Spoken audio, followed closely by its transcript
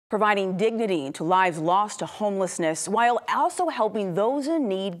providing dignity to lives lost to homelessness while also helping those in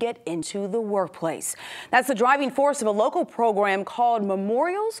need get into the workplace. That's the driving force of a local program called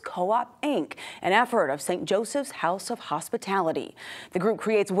Memorials Co-op, Inc., an effort of St. Joseph's House of Hospitality. The group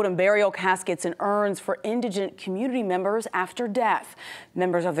creates wooden burial caskets and urns for indigent community members after death.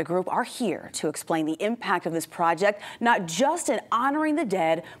 Members of the group are here to explain the impact of this project, not just in honoring the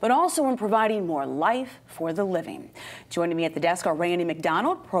dead, but also in providing more life for the living. Joining me at the desk are Randy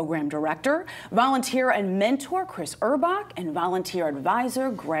McDonald, Program Director, volunteer and mentor Chris Urbach, and volunteer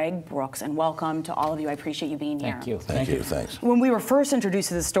advisor Greg Brooks. And welcome to all of you. I appreciate you being here. Thank you. Thank you. Thanks. When we were first introduced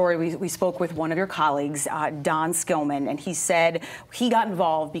to the story, we spoke with one of your colleagues, Don Skillman, and he said he got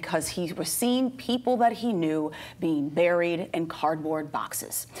involved because he was seeing people that he knew being buried in cardboard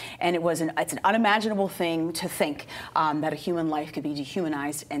boxes. And it's an unimaginable thing to think that a human life could be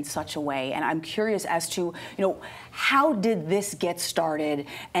dehumanized in such a way. And I'm curious as to, how did this get started?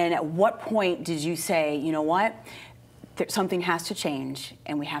 And at what point did you say, you know what, something has to change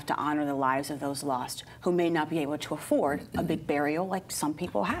and we have to honor the lives of those lost who may not be able to afford a big burial like some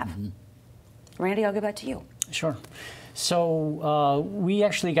people have? Randy, I'll give that to you. Sure. So we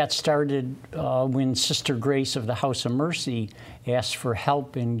actually got started when Sister Grace of the House of Mercy asked for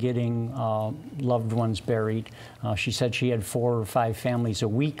help in getting loved ones buried. She said she had 4 or 5 families a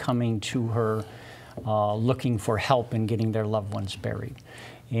week coming to her looking for help in getting their loved ones buried.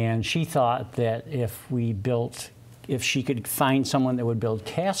 And she thought that if she could find someone that would build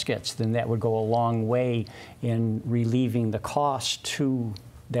caskets, then that would go a long way in relieving the cost to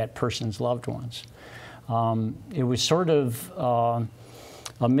that person's loved ones. It was sort of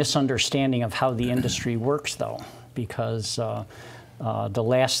a misunderstanding of how the industry works, though, because the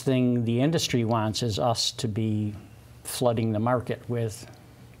last thing the industry wants is us to be flooding the market with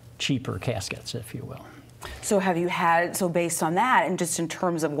cheaper caskets, if you will. So based on that, and just in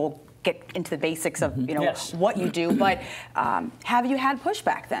terms of, we'll get into the basics of Yes. what you do, but have you had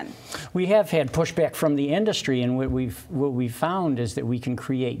pushback then? We have had pushback from the industry, and what we've found is that we can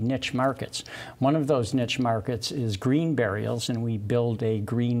create niche markets. One of those niche markets is green burials, and we build a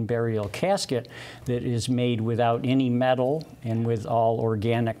green burial casket that is made without any metal and with all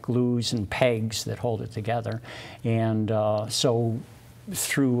organic glues and pegs that hold it together. And so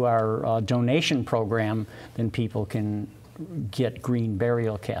through our donation program, then people can get green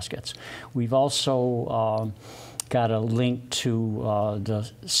burial caskets. We've also got a link to the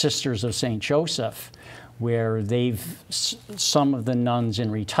Sisters of St. Joseph, where some of the nuns in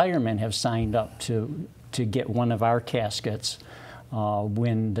retirement have signed up to get one of our caskets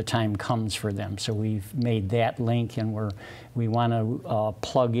when the time comes for them. So we've made that link, and we want to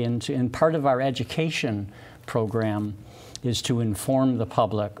plug into, and part of our education program is to inform the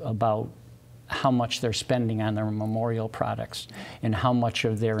public about how much they're spending on their memorial products and how much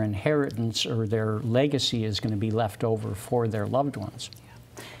of their inheritance or their legacy is going to be left over for their loved ones.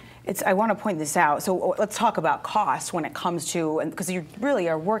 I want to point this out. So let's talk about cost when it comes to, because you really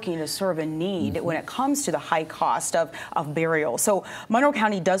are working to serve a need when it comes to the high cost of burial. So Monroe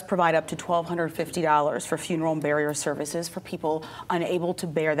County does provide up to $1,250 for funeral and burial services for people unable to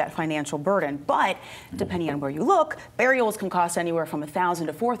bear that financial burden. But depending on where you look, burials can cost anywhere from $1,000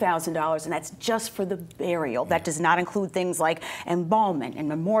 to $4,000, and that's just for the burial. That does not include things like embalmment and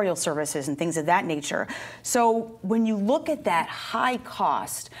memorial services and things of that nature. So when you look at that high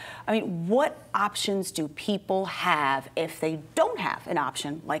cost, I mean, what options do people have if they don't have an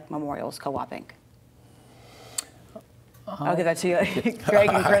option like Memorials Co-op, Inc.? I'll give that to you, Greg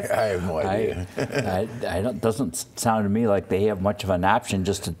and Chris. I have no idea. It doesn't sound to me like they have much of an option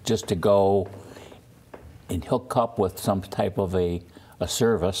just to go and hook up with some type of a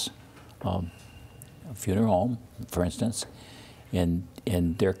service, a funeral home, for instance, and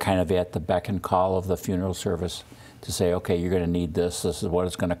they're kind of at the beck and call of the funeral service to say, okay, you're going to need this. This is what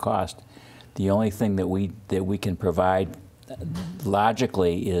it's going to cost. The only thing that we can provide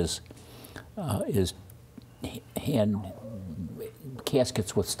logically is hand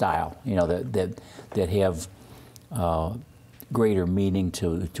caskets with style. That have greater meaning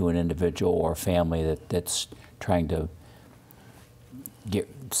to an individual or family that's trying to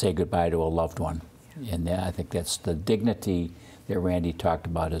say goodbye to a loved one. And I think that's the dignity that Randy talked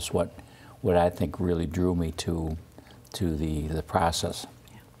about is what I think really drew me to the process.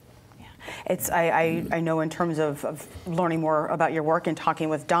 I know in terms of learning more about your work and talking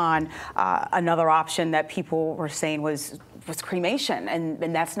with Don, another option that people were saying was cremation,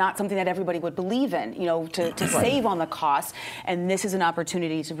 and that's not something that everybody would believe in, to save on the cost. And this is an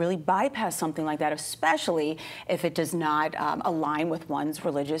opportunity to really bypass something like that, especially if it does not align with one's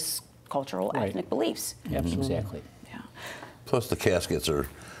religious, cultural, ethnic beliefs. Yep, exactly. Plus the caskets are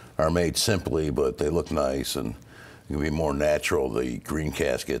are made simply, but they look nice and can be more natural, the green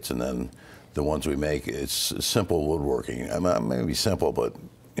caskets, and then the ones we make, it's simple woodworking. I mean, maybe simple, but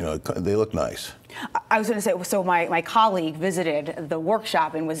you know, they look nice. I was going to say, so my colleague visited the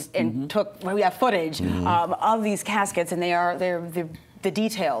workshop and we have footage of these caskets, and they're the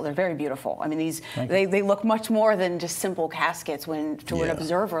detail, they're very beautiful. I mean, they look much more than just simple caskets to an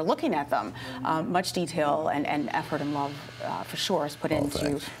observer looking at them. Much detail and effort and love for sure is put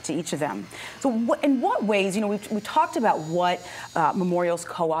into each of them. So in what ways, you know, we talked about what Memorials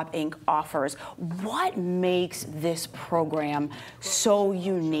Co-op Inc. offers. What makes this program so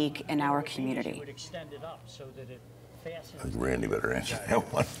unique in our community? I think Randy better answer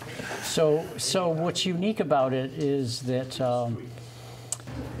that one. So what's unique about it is that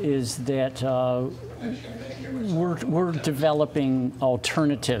we're developing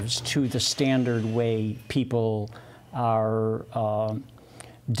alternatives to the standard way people are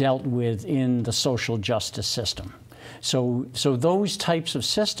dealt with in the social justice system. So those types of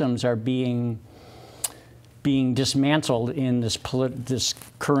systems are being dismantled in this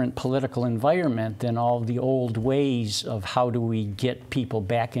current political environment than all the old ways of how do we get people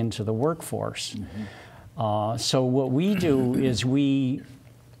back into the workforce. So what we do is we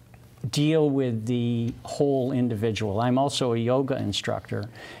deal with the whole individual. I'm also a yoga instructor,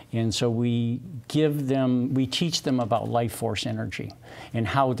 and so we teach them about life force energy and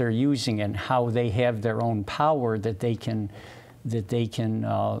how they're using it and how they have their own power that they can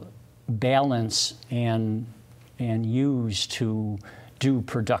balance and use to do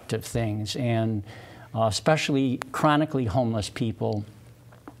productive things. And especially chronically homeless people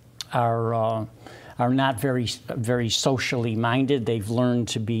are not very socially minded. They've learned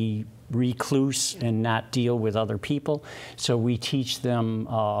to be recluse and not deal with other people. So we teach them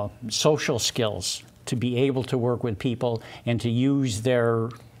social skills to be able to work with people and to use their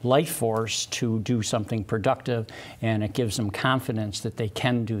life force to do something productive, and it gives them confidence that they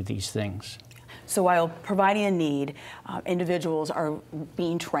can do these things. So while providing a need, individuals are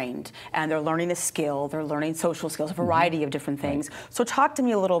being trained and they're learning a skill, they're learning social skills, a variety of different things. So talk to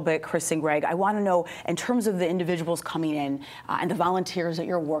me a little bit, Chris and Greg. I want to know, in terms of the individuals coming in and the volunteers that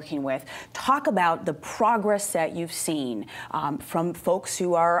you're working with, talk about the progress that you've seen from folks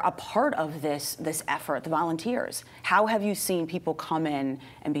who are a part of this effort, the volunteers. How have you seen people come in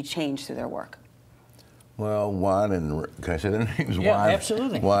and be changed through their work? Well, Juan and, can I say their names? Yeah, Juan,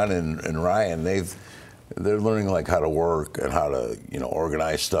 absolutely. Juan and Ryan, they're learning like how to work and how to, you know,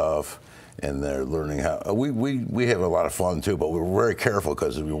 organize stuff, and they're learning how, we have a lot of fun too, but we're very careful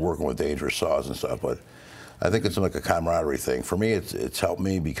because we're working with dangerous saws and stuff, but I think it's like a camaraderie thing. For me, it's helped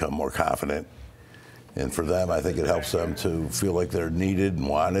me become more confident, and for them, I think it helps them to feel like they're needed and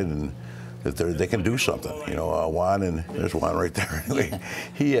wanted, and that they can do something. You know, Juan, and there's Juan right there. Anyway,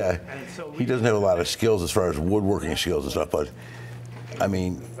 he doesn't have a lot of skills as far as woodworking skills and stuff, but I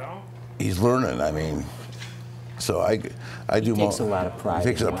mean, he's learning. I mean, so I do. He takes a lot of pride.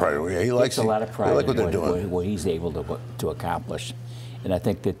 He takes a lot of pride. Yeah, he likes a lot of pride. Like what they're doing. What he's able to accomplish, and I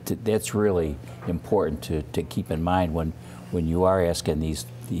think that's really important to keep in mind when you are asking these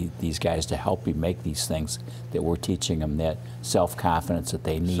guys to help you make these things, that we're teaching them that self-confidence that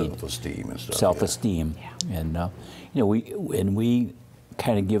they need, self-esteem and stuff. Self-esteem, and you know, we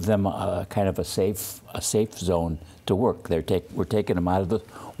kind of give them a kind of a safe zone to work. We're taking them out of the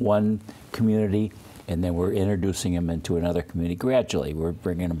one community, and then we're introducing them into another community gradually. We're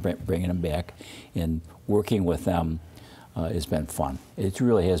bringing them back, and working with them has been fun. It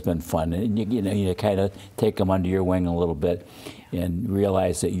really has been fun, and you kind of take them under your wing a little bit, and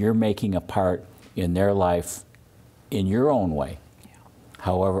realize that you're making a part in their life in your own way.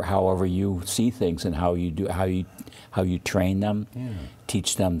 However you see things and how you train them,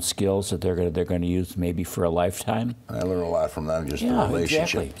 teach them skills that they're going to use maybe for a lifetime. I learned a lot from them, just the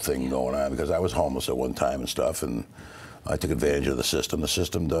relationship thing going on, because I was homeless at one time and stuff, and I took advantage of the system. The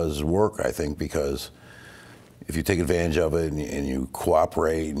system does work, I think, because if you take advantage of it and you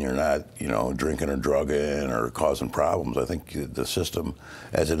cooperate and you're not, you know, drinking or drugging or causing problems, I think the system,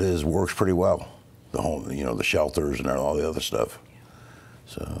 as it is, works pretty well. The home, you know, the shelters and all the other stuff.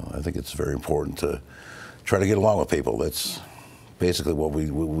 So I think it's very important to try to get along with people. That's basically what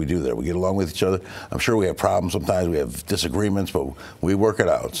we do there. We get along with each other. I'm sure we have problems sometimes. We have disagreements, but we work it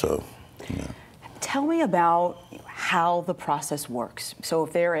out. So, yeah. Tell me about how the process works. So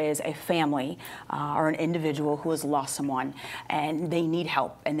if there is a family or an individual who has lost someone and they need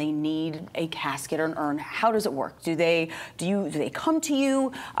help and they need a casket or an urn, how does it work? Do they come to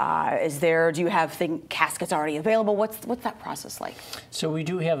you? Do you have caskets already available? What's that process like? So we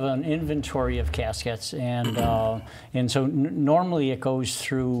do have an inventory of caskets, and so normally it goes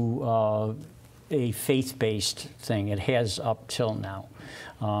through a faith-based thing. It has up till now.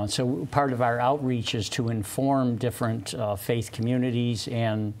 So part of our outreach is to inform different faith communities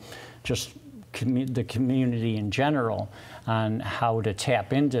and just the community in general on how to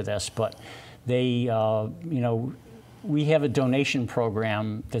tap into this. But they, we have a donation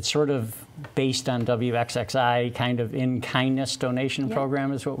program that's sort of based on WXXI, kind of in-kindness donation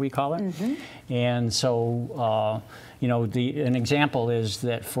program is what we call it. And so, an example is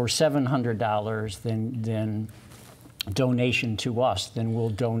that for $700, then donation to us, then we'll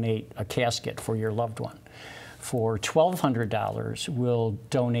donate a casket for your loved one. For $1,200, we'll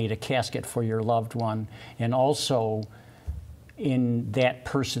donate a casket for your loved one, and also in that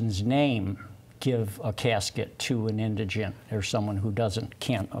person's name, give a casket to an indigent or someone who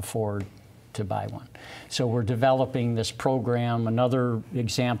can't afford to buy one. So we're developing this program. Another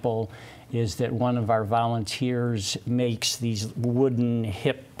example is that one of our volunteers makes these wooden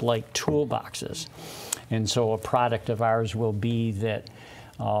hip-like toolboxes. And so a product of ours will be that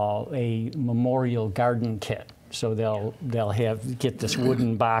a memorial garden kit. So they'll get this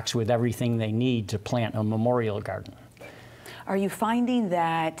wooden box with everything they need to plant a memorial garden. Are you finding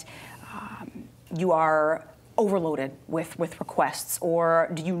that you are overloaded with requests, or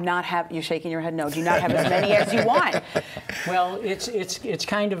do you not have? You're shaking your head. No, do you not have as many as you want? Well, it's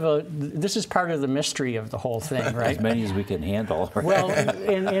kind of this is part of the mystery of the whole thing, right? As many as we can handle. Right? Well,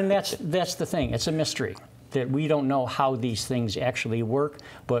 and that's the thing. It's a mystery that we don't know how these things actually work,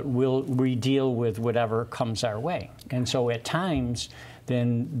 but we deal with whatever comes our way. And so at times,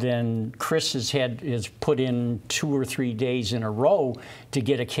 then Chris has put in 2 or 3 days in a row to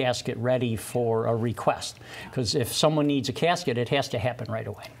get a casket ready for a request. Because if someone needs a casket, it has to happen right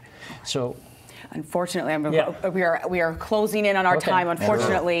away. So. Unfortunately, we are closing in on our time,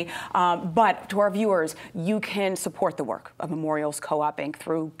 unfortunately. But to our viewers, you can support the work of Memorials Co-op Inc.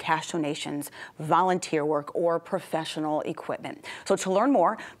 through cash donations, volunteer work, or professional equipment. So to learn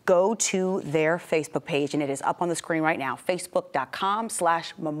more, go to their Facebook page, and it is up on the screen right now,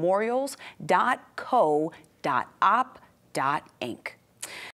 facebook.com/memorials.co.op.inc.